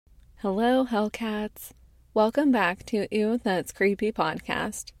Hello, Hellcats. Welcome back to Ew, That's Creepy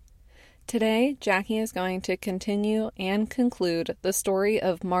podcast. Today, Jackie is going to continue and conclude the story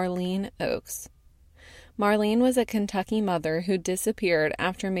of Marlene Oakes. Marlene was a Kentucky mother who disappeared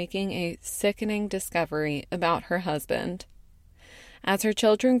after making a sickening discovery about her husband. As her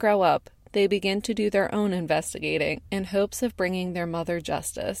children grow up, they begin to do their own investigating in hopes of bringing their mother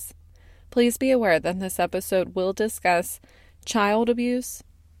justice. Please be aware that this episode will discuss child abuse,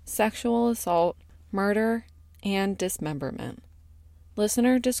 sexual assault, murder, and dismemberment.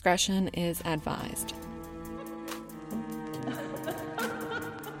 Listener discretion is advised.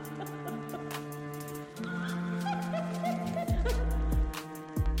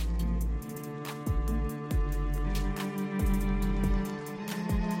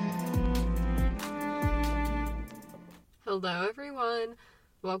 Hello everyone,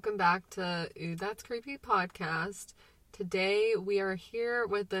 welcome back to Ooh That's Creepy podcast. Today we are here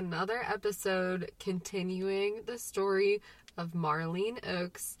with another episode continuing the story of Marlene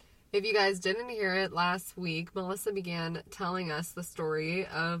Oakes. If you guys didn't hear it last week, Melissa began telling us the story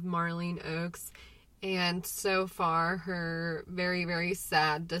of Marlene Oakes and so far her very, very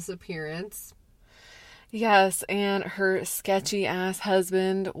sad disappearance. Yes, and her sketchy ass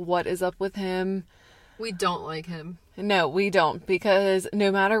husband, what is up with him? We don't like him. No, we don't, because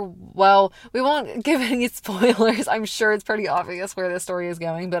no matter, well, we won't give any spoilers. I'm sure it's pretty obvious where the story is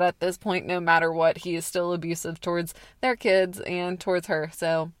going, but at this point, no matter what, he is still abusive towards their kids and towards her,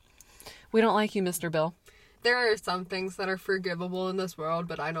 so we don't like you, Mr. Bill. There are some things that are forgivable in this world,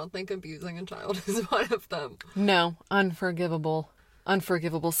 but I don't think abusing a child is one of them. No, unforgivable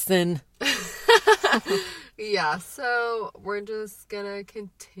sin. Yeah, so we're just gonna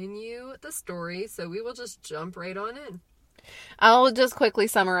continue the story, so we will just jump right on in. I'll just quickly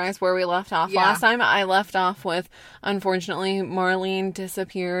summarize where we left off. Yeah. Last time I left off with, unfortunately, Marlene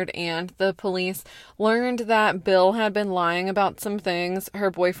disappeared and the police learned that Bill had been lying about some things.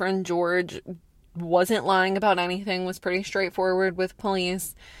 Her boyfriend, George, wasn't lying about anything, was pretty straightforward with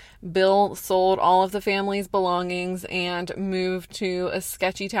police. Bill sold all of the family's belongings and moved to a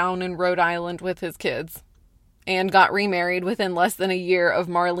sketchy town in Rhode Island with his kids. And got remarried within less than a year of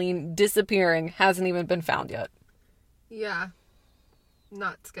Marlene disappearing. Hasn't even been found yet. Yeah.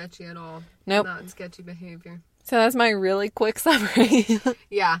 Not sketchy at all. Nope. Not sketchy behavior. So that's my really quick summary.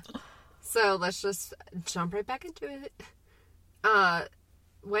 Yeah. So let's just jump right back into it.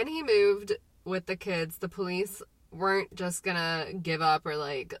 When he moved with the kids, the police weren't just gonna give up or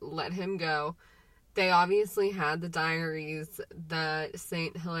let him go. They obviously had the diaries that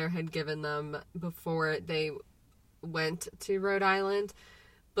St. Hilaire had given them before they went to Rhode Island,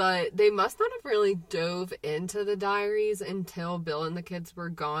 but they must not have really dove into the diaries until Bill and the kids were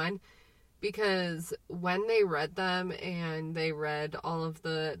gone, because when they read them and they read all of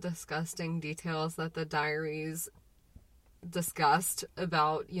the disgusting details that the diaries discussed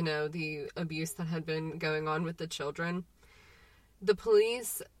about, the abuse that had been going on with the children, the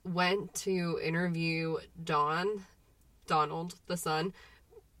police went to interview Donald, the son,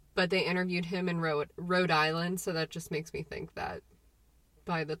 but they interviewed him in Rhode Island, so that just makes me think that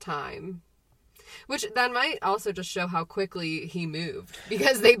by the time... Which, that might also just show how quickly he moved,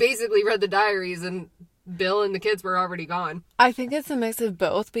 because they basically read the diaries and Bill and the kids were already gone. I think it's a mix of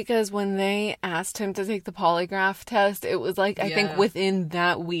both, because when they asked him to take the polygraph test, it was I think within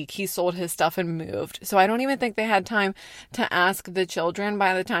that week he sold his stuff and moved. So I don't even think they had time to ask the children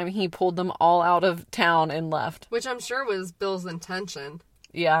by the time he pulled them all out of town and left. Which I'm sure was Bill's intention.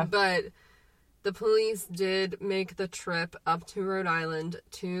 Yeah. But the police did make the trip up to Rhode Island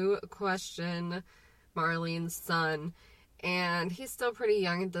to question Marlene's son. And he's still pretty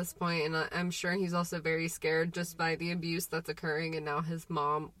young at this point, and I'm sure he's also very scared just by the abuse that's occurring, and now his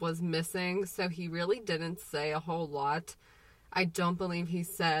mom was missing, so he really didn't say a whole lot. I don't believe he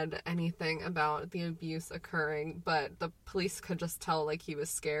said anything about the abuse occurring, but the police could just tell, he was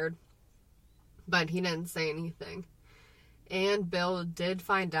scared. But he didn't say anything. And Bill did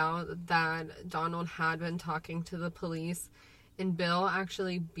find out that Donald had been talking to the police, and Bill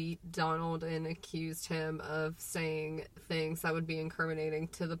actually beat Donald and accused him of saying things that would be incriminating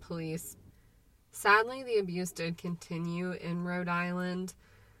to the police. Sadly, the abuse did continue in Rhode Island.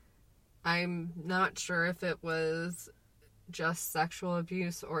 I'm not sure if it was just sexual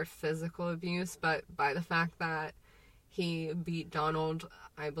abuse or physical abuse, but by the fact that he beat Donald,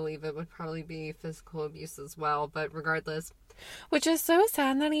 I believe it would probably be physical abuse as well, but regardless. Which is so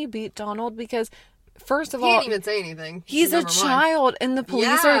sad that he beat Donald, because first of He all, didn't even say anything. he's a child, and the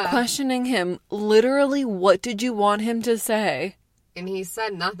police are questioning him. Literally, what did you want him to say? And he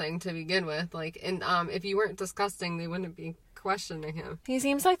said nothing to begin with. If you weren't disgusting, they wouldn't be questioning him. He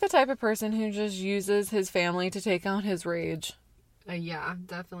seems like the type of person who just uses his family to take out his rage. Yeah,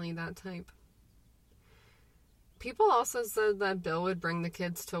 definitely that type. People also said that Bill would bring the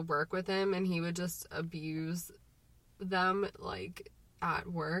kids to work with him and he would just abuse them, like, at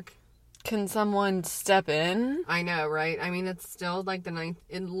work. Can someone step in? I know, right? I mean, it's still like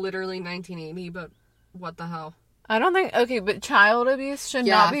literally 1980, but what the hell? I don't think, okay, but child abuse should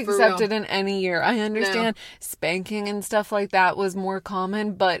not be accepted in any year. I understand spanking and stuff like that was more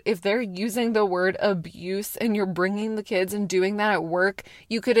common, but if they're using the word abuse and you're bringing the kids and doing that at work,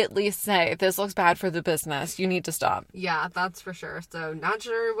 you could at least say, this looks bad for the business. You need to stop. Yeah, that's for sure. So, not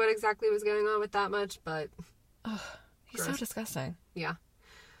sure what exactly was going on with that much, but... Ugh, he's so disgusting. Yeah.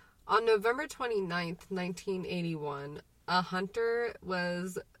 On November 29th, 1981, a hunter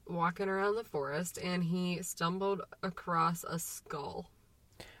was walking around the forest and he stumbled across a skull.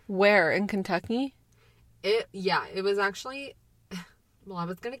 Where? In Kentucky? It was actually... Well, I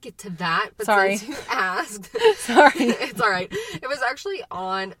was going to get to that, but Sorry. since you asked... Sorry. It's all right. It was actually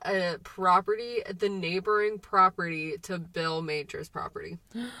on a property, the neighboring property to Bill Major's property.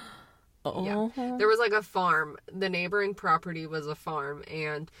 Oh. Yeah. There was like a farm. The neighboring property was a farm,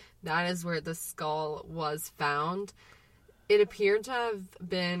 and that is where the skull was found. It appeared to have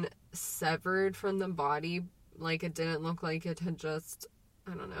been severed from the body. Like, it didn't look like it had just,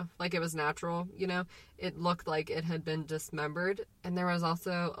 I don't know, like it was natural, you know? It looked like it had been dismembered. And there was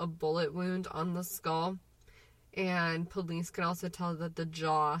also a bullet wound on the skull. And police could also tell that the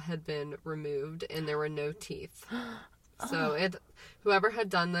jaw had been removed and there were no teeth. So whoever had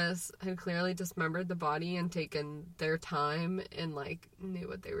done this had clearly dismembered the body and taken their time and, like, knew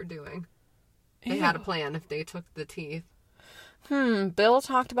what they were doing. They had a plan if they took the teeth. Bill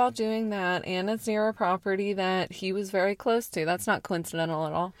talked about doing that, and it's near a property that he was very close to. That's not coincidental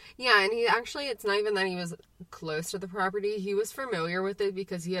at all. Yeah, and it's not even that he was close to the property. He was familiar with it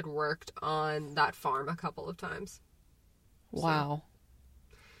because he had worked on that farm a couple of times. Wow.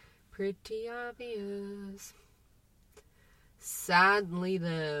 So, pretty obvious. Sadly,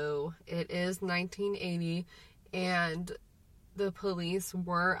 though, it is 1980, and the police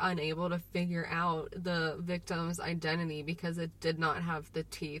were unable to figure out the victim's identity because it did not have the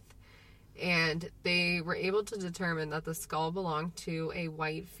teeth. And they were able to determine that the skull belonged to a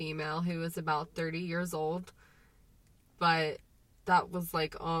white female who was about 30 years old. But that was,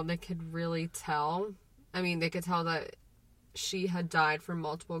 like, all they could really tell. I mean, they could tell that she had died from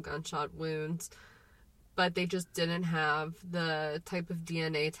multiple gunshot wounds, but they just didn't have the type of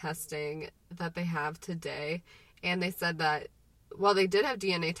DNA testing that they have today. And they said that, well, they did have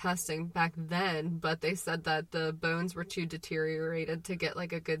DNA testing back then, but they said that the bones were too deteriorated to get,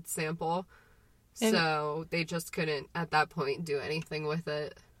 like, a good sample. So they just couldn't, at that point, do anything with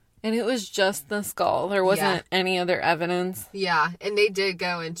it. And it was just the skull. There wasn't any other evidence. Yeah, and they did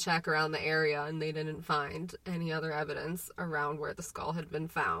go and check around the area, and they didn't find any other evidence around where the skull had been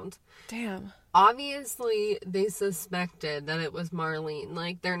found. Damn. Obviously, they suspected that it was Marlene.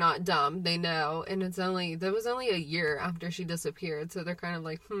 Like, they're not dumb. They know. And that was only a year after she disappeared, so they're kind of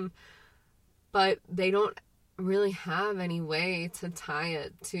like, But they don't really have any way to tie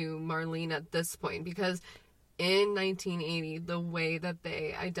it to Marlene at this point, because in 1980, the way that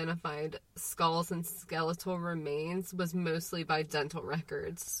they identified skulls and skeletal remains was mostly by dental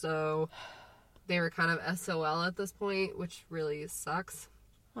records. So they were kind of SOL at this point, which really sucks.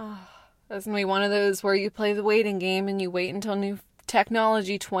 That's going to be one of those where you play the waiting game and you wait until new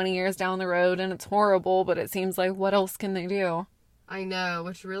technology 20 years down the road and it's horrible, but it seems like what else can they do? I know,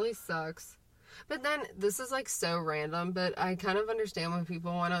 which really sucks. But then, this is, like, so random, but I kind of understand when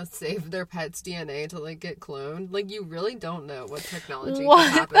people want to save their pet's DNA to, like, get cloned. Like, you really don't know what technology can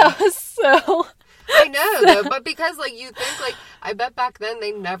happen. That was so... I know, though, but because, like, you think, like, I bet back then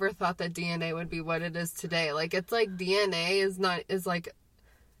they never thought that DNA would be what it is today. Like, it's like DNA is like...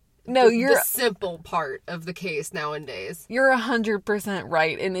 No, the simple part of the case nowadays. You're 100%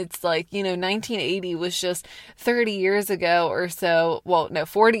 right. And it's like, 1980 was just 30 years ago or so. Well, no,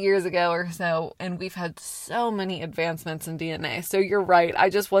 40 years ago or so. And we've had so many advancements in DNA. So you're right. I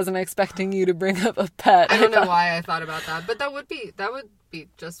just wasn't expecting you to bring up a pet. I don't know why I thought about that. But that would be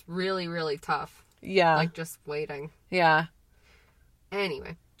just really, really tough. Yeah. Like, just waiting. Yeah.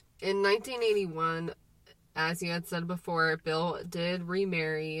 Anyway, in 1981... as you had said before, Bill did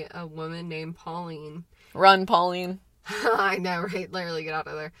remarry a woman named Pauline. Run, Pauline. I know, right? Literally, get out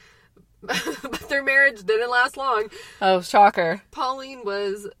of there. But their marriage didn't last long. Oh, shocker. Pauline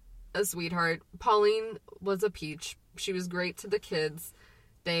was a sweetheart. Pauline was a peach. She was great to the kids.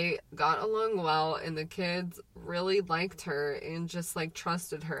 They got along well, and the kids really liked her and just, like,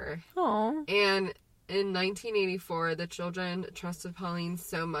 trusted her. Aww. And in 1984, the children trusted Pauline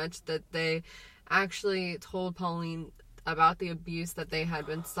so much that they actually told Pauline about the abuse that they had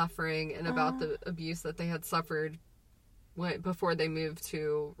been suffering and about the abuse that they had suffered before they moved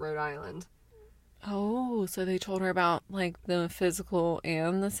to Rhode Island. Oh, so they told her about, like, the physical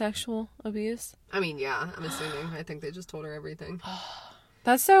and the sexual abuse? I mean, yeah, I'm assuming. I think they just told her everything.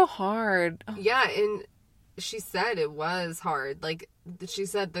 That's so hard. Yeah, and she said it was hard. Like, she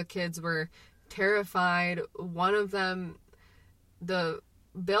said the kids were terrified. One of them,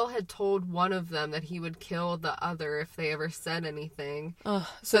 Bill had told one of them that he would kill the other if they ever said anything.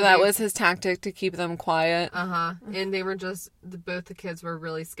 So that was his tactic to keep them quiet? Uh-huh. And they were both the kids were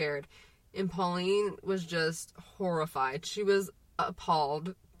really scared. And Pauline was just horrified. She was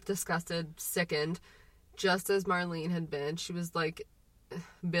appalled, disgusted, sickened, just as Marlene had been. She was like,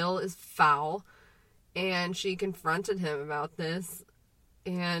 Bill is foul. And she confronted him about this.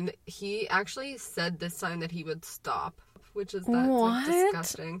 And he actually said this time that he would stop, which is like,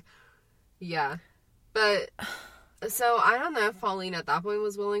 disgusting. Yeah. But, so I don't know if Pauline at that point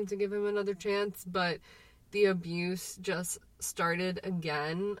was willing to give him another chance, but the abuse just started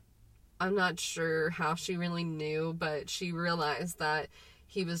again. I'm not sure how she really knew, but she realized that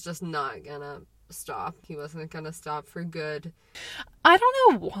he was just not gonna stop. He wasn't gonna stop for good. I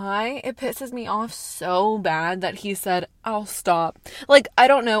don't know why it pisses me off so bad that he said, I'll stop. Like, I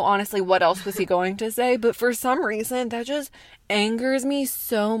don't know, honestly, what else was he going to say, but for some reason, that just angers me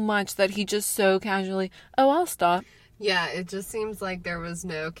so much that he just so casually, oh, I'll stop. Yeah, it just seems like there was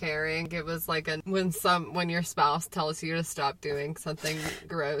no caring. It was like when your spouse tells you to stop doing something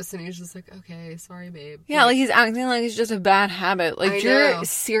gross, and he's just like, okay, sorry, babe. Yeah, like he's acting like it's just a bad habit. Like, you're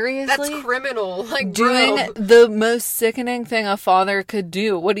seriously... That's criminal. Like, doing the most sickening thing a father could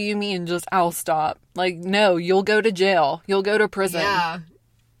do. What do you mean, just, I'll stop? Like, no, you'll go to jail. You'll go to prison. Yeah.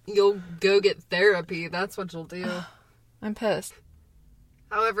 You'll go get therapy. That's what you'll do. I'm pissed.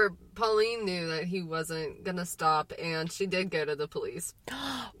 However, Pauline knew that he wasn't gonna stop, and she did go to the police.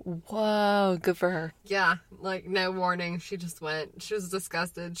 Whoa, good for her. Yeah, like, no warning. She just went. She was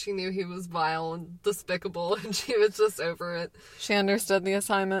disgusted. She knew he was vile and despicable, and she was just over it. She understood the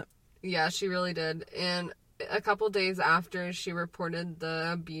assignment. Yeah, she really did. And a couple days after she reported the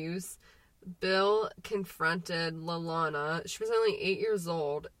abuse, Bill confronted Lalana. She was only 8 years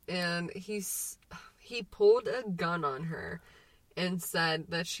old, and he pulled a gun on her and said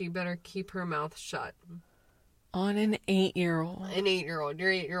that she better keep her mouth shut. On an 8-year-old. An 8-year-old. Your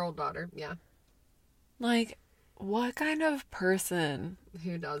 8-year-old daughter. Yeah. Like, what kind of person?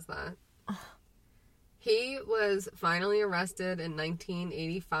 Who does that? He was finally arrested in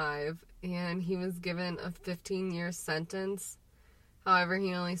 1985, and he was given a 15-year sentence. However,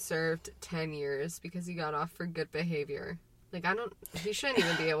 he only served 10 years because he got off for good behavior. Like, he shouldn't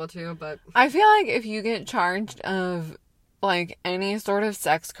even be able to, but... I feel like if you get charged of, like, any sort of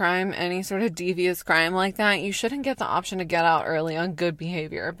sex crime, any sort of devious crime like that, you shouldn't get the option to get out early on good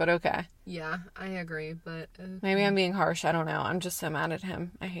behavior, but okay. Yeah, I agree, but... Okay. Maybe I'm being harsh, I don't know. I'm just so mad at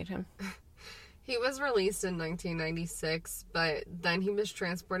him. I hate him. He was released in 1996, but then he was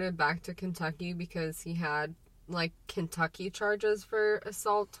transported back to Kentucky because he had, like, Kentucky charges for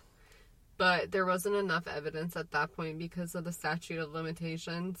assault. But there wasn't enough evidence at that point because of the statute of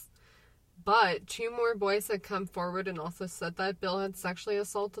limitations. But 2 more boys had come forward and also said that Bill had sexually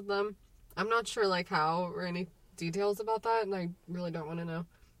assaulted them. I'm not sure, like, how or any details about that, and I really don't want to know.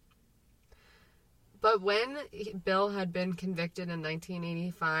 But when Bill had been convicted in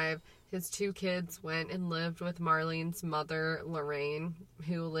 1985, his 2 kids went and lived with Marlene's mother, Lorraine,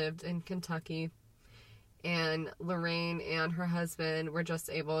 who lived in Kentucky. And Lorraine and her husband were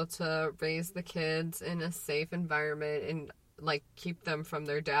just able to raise the kids in a safe environment and, like, keep them from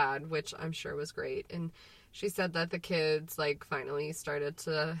their dad, which I'm sure was great. And she said that the kids, like, finally started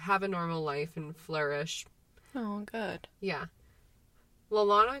to have a normal life and flourish. Oh, good. Yeah.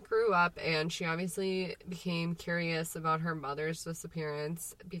 Lalana grew up, and she obviously became curious about her mother's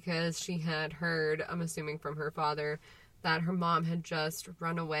disappearance because she had heard, I'm assuming from her father, that her mom had just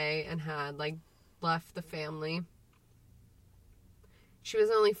run away and had, like, left the family. She was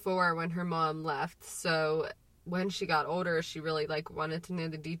only 4 when her mom left, so when she got older, she really, like, wanted to know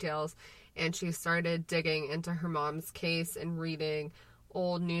the details, and she started digging into her mom's case and reading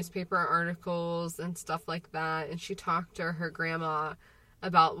old newspaper articles and stuff like that, and she talked to her grandma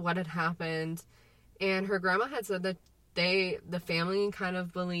about what had happened, and her grandma had said that the family kind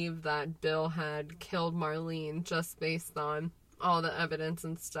of believed that Bill had killed Marlene just based on all the evidence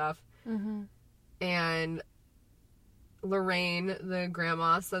and stuff. Mm-hmm. And Lorraine, the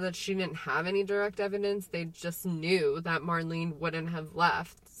grandma, said that she didn't have any direct evidence. They just knew that Marlene wouldn't have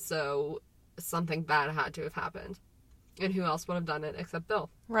left. So something bad had to have happened. And who else would have done it except Bill?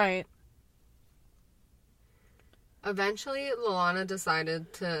 Right. Eventually, Lolana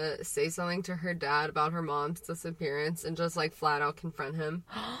decided to say something to her dad about her mom's disappearance and just, like, flat out confront him.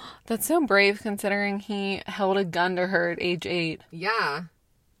 That's so brave considering he held a gun to her at age 8. Yeah.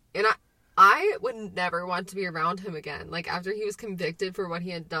 And I would never want to be around him again. Like, after he was convicted for what he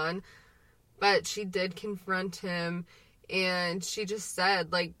had done. But she did confront him, and she just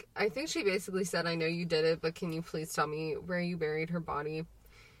said, like, I think she basically said, I know you did it, but can you please tell me where you buried her body?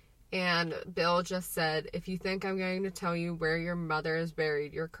 And Bill just said, if you think I'm going to tell you where your mother is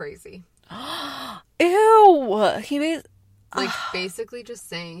buried, you're crazy. Ew! Basically just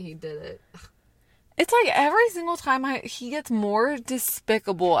saying he did it. It's like every single time he gets more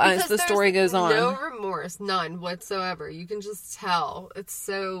despicable as the story goes on. No remorse, none whatsoever. You can just tell. It's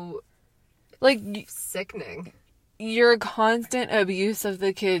so, like, sickening. Your constant abuse of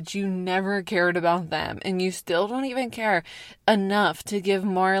the kids, you never cared about them, and you still don't even care enough to give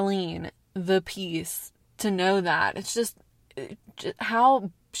Marlene the peace to know that. It's just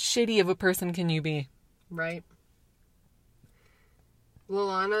how shitty of a person can you be? Right.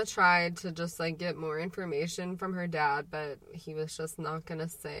 Lolana tried to just, like, get more information from her dad, but he was just not going to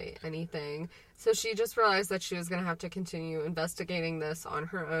say anything. So she just realized that she was going to have to continue investigating this on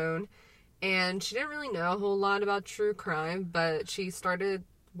her own. And she didn't really know a whole lot about true crime, but she started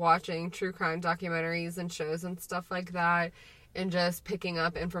watching true crime documentaries and shows and stuff like that, and just picking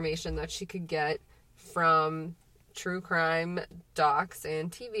up information that she could get from true crime docs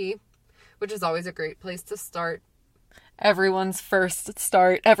and TV, which is always a great place to start. Everyone's first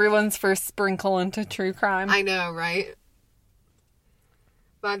sprinkle into true crime. I know, right?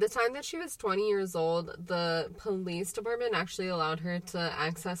 By the time that she was 20 years old, the police department actually allowed her to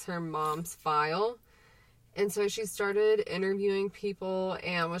access her mom's file. And so she started interviewing people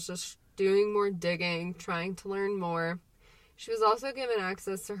and was just doing more digging, trying to learn more. She was also given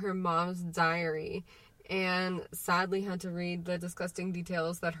access to her mom's diary and sadly had to read the disgusting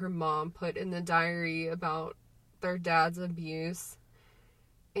details that her mom put in the diary about their dad's abuse.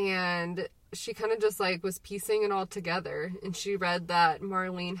 And she kind of just, like, was piecing it all together. And she read that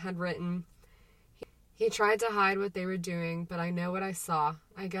Marlene had written, he tried to hide what they were doing, but I know what I saw.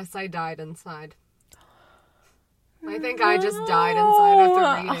 I guess I died inside. I think I just died inside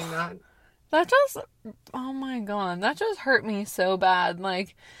after reading that. That just, oh my God, that just hurt me so bad.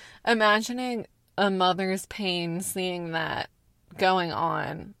 Like, imagining a mother's pain seeing that going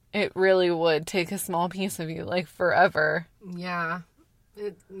on, it really would take a small piece of you, like, forever. Yeah.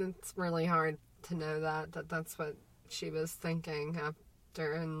 It's really hard to know that's what she was thinking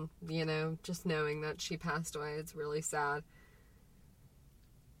after, and, you know, just knowing that she passed away, it's really sad.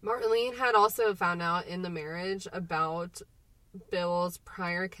 Marlene had also found out in the marriage about Bill's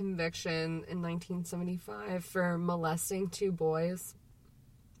prior conviction in 1975 for molesting 2 boys.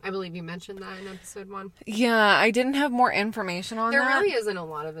 I believe you mentioned that in episode 1. Yeah, I didn't have more information on that. There really isn't a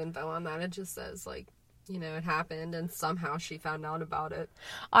lot of info on that. It just says, like, you know, it happened and somehow she found out about it.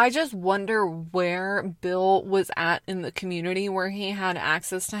 I just wonder where Bill was at in the community where he had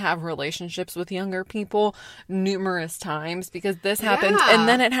access to have relationships with younger people numerous times, because this happened and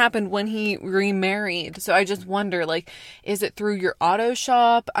then it happened when he remarried. So I just wonder, like, is it through your auto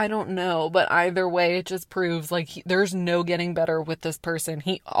shop? I don't know, but either way it just proves, like, there's no getting better with this person.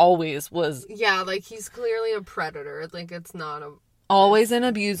 He always was. Yeah, like, he's clearly a predator. Like, it's not a... Always an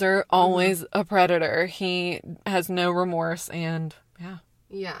abuser, always a predator. He has no remorse, and yeah.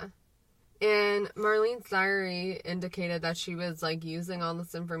 Yeah. And Marlene's diary indicated that she was, like, using all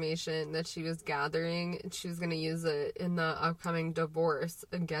this information that she was gathering. She was going to use it in the upcoming divorce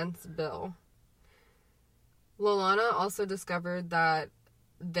against Bill. Lolana also discovered that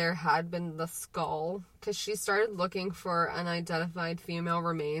there had been the skull, because she started looking for unidentified female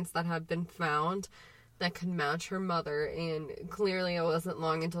remains that had been found that could match her mother, and clearly it wasn't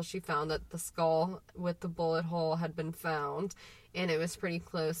long until she found that the skull with the bullet hole had been found, and it was pretty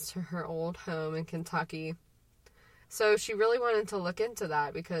close to her old home in Kentucky. So she really wanted to look into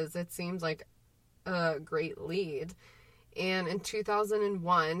that because it seemed like a great lead. And in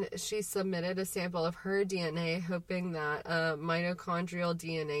 2001, she submitted a sample of her DNA, hoping that a mitochondrial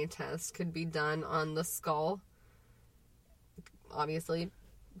DNA test could be done on the skull. Obviously,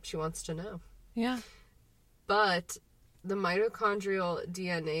 she wants to know. Yeah. But the mitochondrial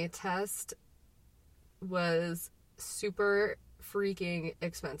DNA test was super freaking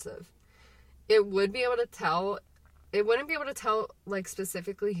expensive. It would be able to tell, it wouldn't be able to tell, like,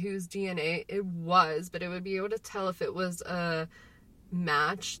 specifically whose DNA it was, but it would be able to tell if it was a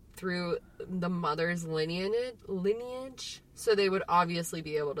match through the mother's lineage. So they would obviously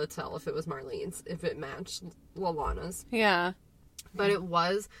be able to tell if it was Marlene's, if it matched Lalana's. Yeah. But it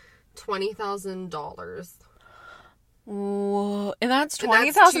was $20,000. Whoa. And that's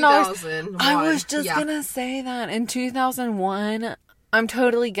 $20,000. I was just gonna say that. In 2001, I'm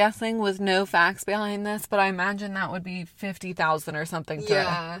totally guessing with no facts behind this, but I imagine that would be $50,000 or something today.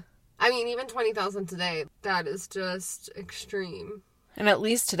 Yeah. I mean, even $20,000 today, that is just extreme. And at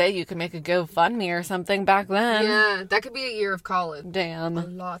least today you could make a GoFundMe or something. Back then. Yeah, that could be a year of college. Damn. A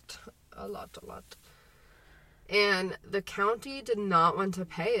lot. And the county did not want to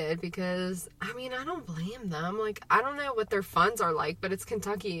pay it because, I mean, I don't blame them. Like, I don't know what their funds are like, but it's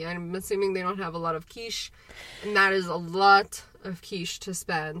Kentucky. I'm assuming they don't have a lot of quiche. And that is a lot of quiche to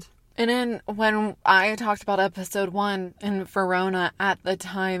spend. And then when I talked about episode 1 in Verona at the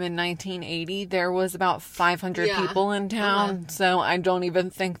time in 1980, there was about 500 people in town. So I don't even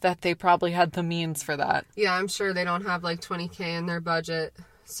think that they probably had the means for that. Yeah, I'm sure they don't have like $20,000 in their budget.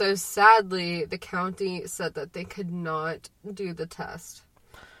 So sadly, the county said that they could not do the test.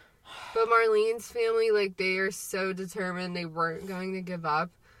 But Marlene's family, like, they are so determined they weren't going to give up.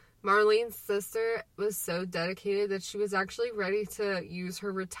 Marlene's sister was so dedicated that she was actually ready to use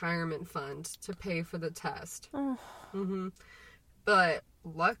her retirement fund to pay for the test. Oh. But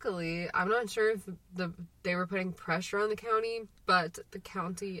luckily, I'm not sure if they were putting pressure on the county, but the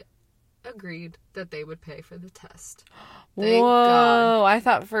county agreed that they would pay for the test. Thank God. I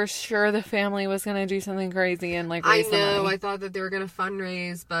thought for sure the family was going to do something crazy and like raise the money. I thought that they were going to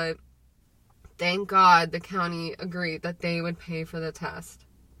fundraise, but thank God the county agreed that they would pay for the test.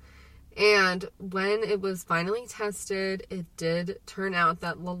 And when it was finally tested, it did turn out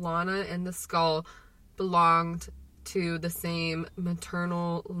that Lalana and the skull belonged to the same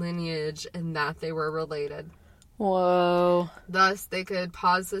maternal lineage and that they were related. Whoa. Thus, they could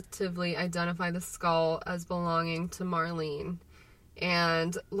positively identify the skull as belonging to Marlene.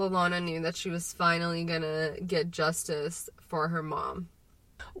 And Lalana knew that she was finally gonna get justice for her mom.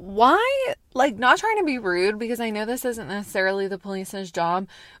 Why, like, not trying to be rude, because I know this isn't necessarily the police's job,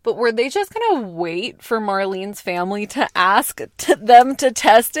 but were they just gonna wait for Marlene's family to ask them to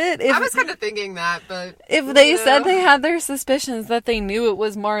test it? I was kind of thinking that, but... If they said they had their suspicions that they knew it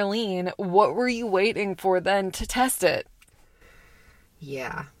was Marlene, what were you waiting for then to test it?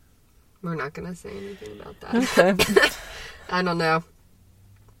 Yeah. We're not gonna say anything about that. Okay. I don't know.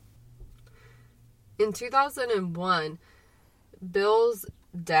 In 2001, Bill's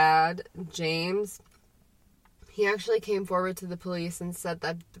dad, James, he actually came forward to the police and said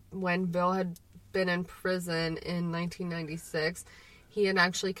that when Bill had been in prison in 1996, he had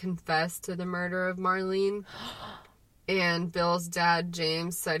actually confessed to the murder of Marlene. And Bill's dad,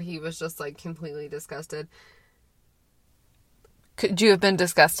 James, said he was just like completely disgusted. Could you have been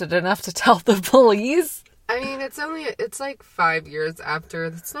disgusted enough to tell the police? I mean, it's like 5 years after.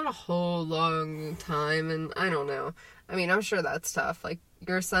 It's not a whole long time, and I don't know. I mean, I'm sure that's tough. Like,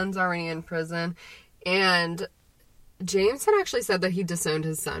 your son's already in prison, and James had actually said that he disowned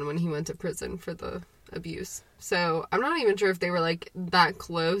his son when he went to prison for the abuse. So, I'm not even sure if they were, like, that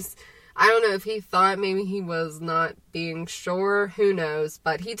close. I don't know if he thought maybe he was not being sure. Who knows?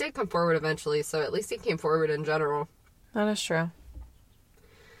 But he did come forward eventually, so at least he came forward in general. That is true.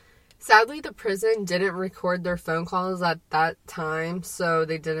 Sadly, the prison didn't record their phone calls at that time, so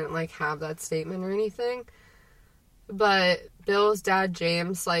they didn't, like, have that statement or anything. But Bill's dad,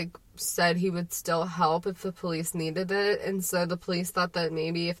 James, like, said he would still help if the police needed it, and so the police thought that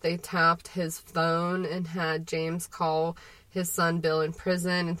maybe if they tapped his phone and had James call his son Bill in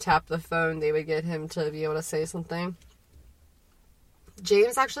prison and tap the phone, they would get him to be able to say something.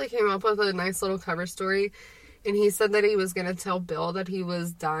 James actually came up with a nice little cover story. And he said that he was going to tell Bill that he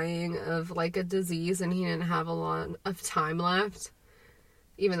was dying of, like, a disease and he didn't have a lot of time left.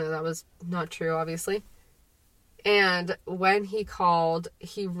 Even though that was not true, obviously. And when he called,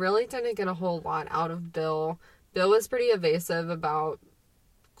 he really didn't get a whole lot out of Bill. Bill was pretty evasive about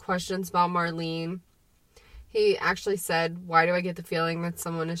questions about Marlene. He actually said, "Why do I get the feeling that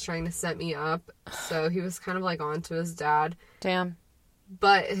someone is trying to set me up?" So he was kind of, like, on to his dad. Damn.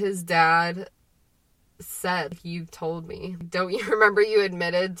 But his dad said, "You told me. Don't you remember you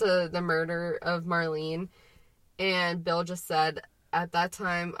admitted to the murder of Marlene?" And Bill just said, "At that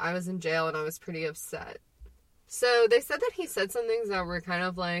time, I was in jail and I was pretty upset." So they said that he said some things that were kind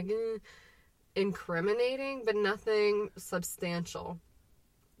of like incriminating, but nothing substantial.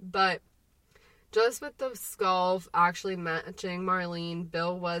 But just with the skull actually matching Marlene,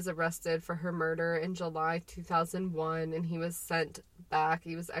 Bill was arrested for her murder in July 2001 and he was sent back.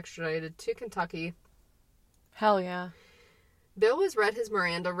 He was extradited to Kentucky. Hell yeah. Bill was read his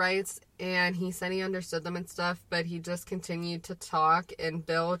Miranda rights, and he said he understood them and stuff, but he just continued to talk, and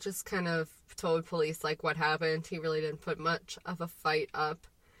Bill just kind of told police, like, what happened. He really didn't put much of a fight up.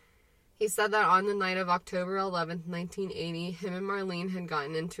 He said that on the night of October 11th, 1980, him and Marlene had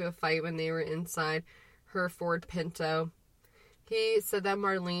gotten into a fight when they were inside her Ford Pinto. He said that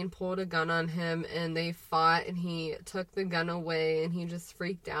Marlene pulled a gun on him, and they fought, and he took the gun away, and he just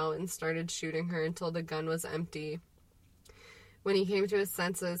freaked out and started shooting her until the gun was empty. When he came to his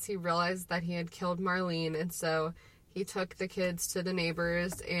senses, he realized that he had killed Marlene, and so he took the kids to the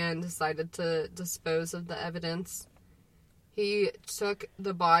neighbors and decided to dispose of the evidence. He took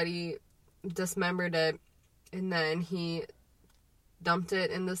the body, dismembered it, and then he dumped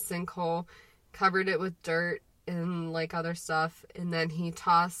it in the sinkhole, covered it with dirt and, like, other stuff, and then he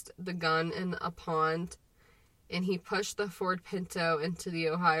tossed the gun in a pond, and he pushed the Ford Pinto into the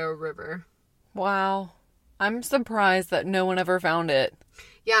Ohio River. Wow. I'm surprised that no one ever found it.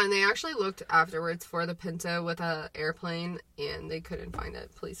 Yeah, and they actually looked afterwards for the Pinto with an airplane, and they couldn't find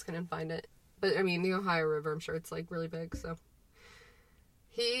it. Police couldn't find it. But, I mean, the Ohio River, I'm sure it's, like, really big, so.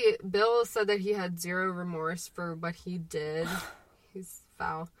 Bill said that he had zero remorse for what he did. He's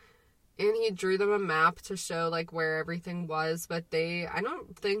foul. And he drew them a map to show, like, where everything was, but I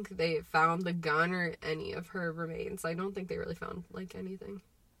don't think they found the gun or any of her remains. I don't think they really found, like, anything.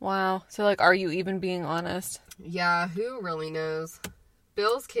 Wow. So, like, are you even being honest? Yeah, who really knows?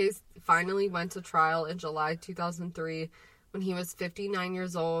 Bill's case finally went to trial in July 2003 when he was 59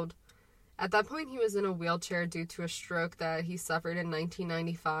 years old. At that point, he was in a wheelchair due to a stroke that he suffered in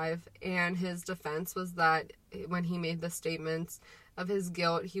 1995, and his defense was that when he made the statements of his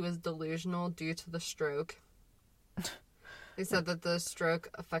guilt, he was delusional due to the stroke. They said that the stroke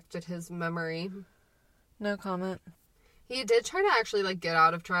affected his memory. No comment. He did try to actually, like, get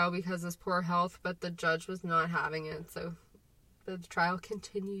out of trial because of his poor health, but the judge was not having it, so the trial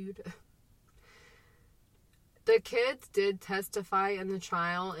continued. The kids did testify in the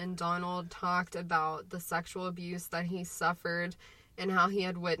trial, and Donald talked about the sexual abuse that he suffered and how he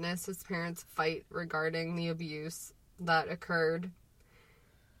had witnessed his parents fight regarding the abuse that occurred.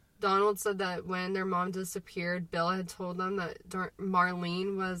 Donald said that when their mom disappeared, Bill had told them that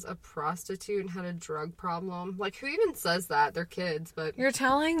Marlene was a prostitute and had a drug problem. Like, who even says that? They're kids, but... You're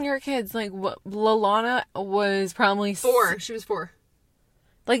telling your kids, like, what Lalana was probably... 4. She was 4.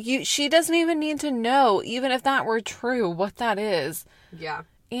 Like, she doesn't even need to know, even if that were true, what that is. Yeah.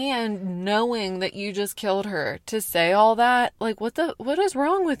 And knowing that you just killed her, to say all that, like, what is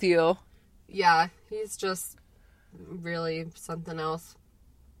wrong with you? Yeah, he's just really something else.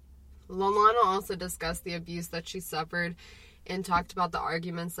 Lalana also discussed the abuse that she suffered and talked about the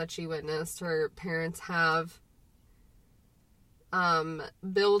arguments that she witnessed her parents have.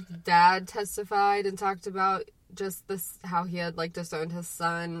 Bill's dad testified and talked about just this, how he had, like, disowned his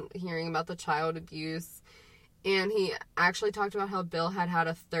son, hearing about the child abuse. And he actually talked about how Bill had had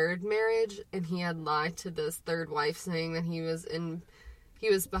a third marriage, and he had lied to this third wife, saying that he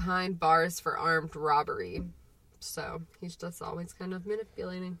was behind bars for armed robbery. So he's just always kind of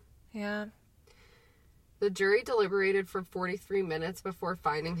manipulating. Yeah. The jury deliberated for 43 minutes before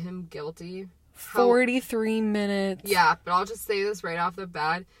finding him guilty. 43 minutes. Yeah, but I'll just say this right off the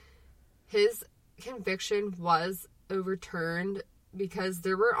bat. His conviction was overturned because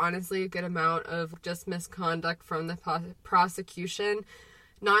there were honestly a good amount of just misconduct from the prosecution.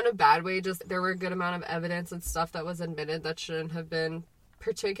 Not in a bad way, just there were a good amount of evidence and stuff that was admitted that shouldn't have been.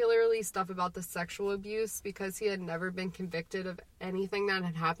 Particularly stuff about the sexual abuse, because he had never been convicted of anything that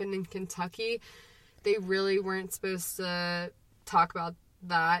had happened in Kentucky. They really weren't supposed to talk about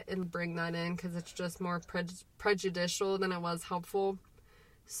that and bring that in because it's just more prejudicial than it was helpful.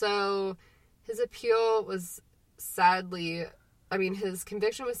 So his appeal was his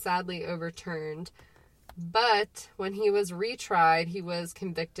conviction was sadly overturned. But when he was retried, he was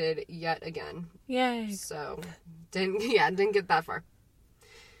convicted yet again. Yay. So didn't get that far.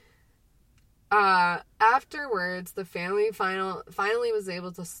 Afterwards, the family finally was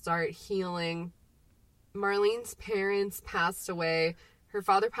able to start healing. Marlene's parents passed away. Her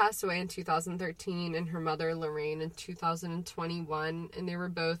father passed away in 2013 and her mother, Lorraine, in 2021, and they were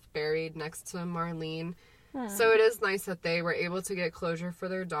both buried next to Marlene. So it is nice that they were able to get closure for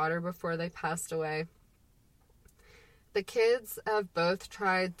their daughter before they passed away. The kids have both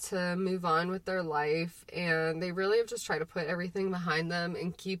tried to move on with their life, and they really have just tried to put everything behind them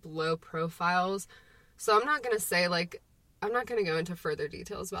and keep low profiles. So I'm not going to go into further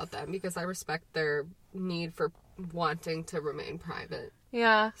details about them because I respect their need for wanting to remain private.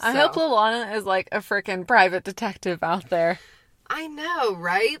 Yeah. I hope Lalana is like a freaking private detective out there. I know,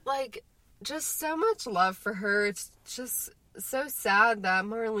 right? Like, just so much love for her. It's just, so sad that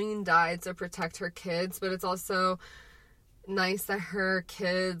Marlene died to protect her kids, but it's also nice that her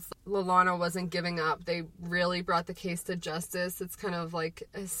kids, Lalana wasn't giving up. They really brought the case to justice. It's kind of like,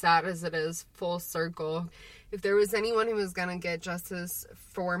 as sad as it is, full circle. If there was anyone who was gonna get justice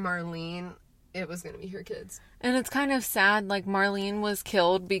for Marlene, it was gonna be her kids. And it's kind of sad, like, Marlene was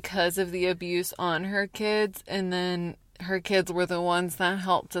killed because of the abuse on her kids, and then her kids were the ones that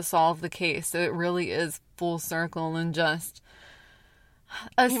helped to solve the case. So it really is full circle and just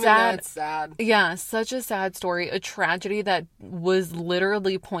Even though it's sad. Yeah, such a sad story. A tragedy that was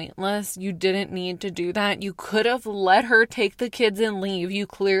literally pointless. You didn't need to do that. You could have let her take the kids and leave. You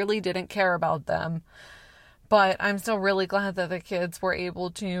clearly didn't care about them. But I'm still really glad that the kids were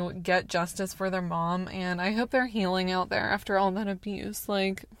able to get justice for their mom, and I hope they're healing out there after all that abuse.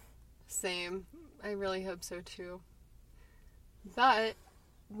 Like, same. I really hope so too. But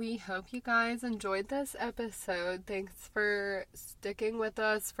we hope you guys enjoyed this episode. Thanks for sticking with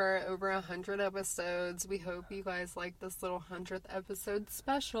us for over 100 episodes. We hope you guys like this little 100th episode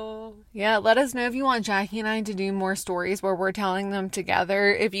special. yeah, let us know if you want Jackie and I to do more stories where we're telling them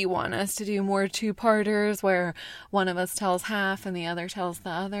together. If you want us to do more two-parters where one of us tells half and the other tells the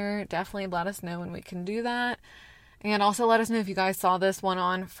other, definitely let us know and we can do that. And also let us know if you guys saw this one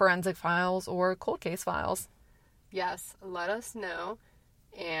on Forensic Files or Cold Case Files. Yes, let us know.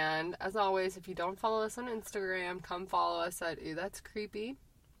 And as always, if you don't follow us on Instagram, come follow us at Ooh That's Creepy.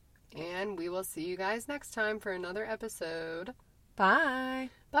 And we will see you guys next time for another episode. Bye.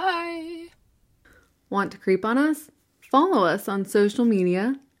 Bye. Want to creep on us? Follow us on social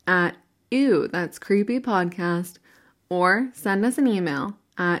media at Ew That's Creepy Podcast, or send us an email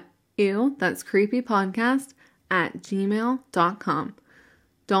at ewthat'screepypodcast@gmail.com.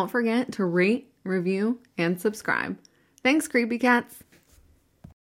 Don't forget to rate, review, and subscribe. Thanks, creepy cats.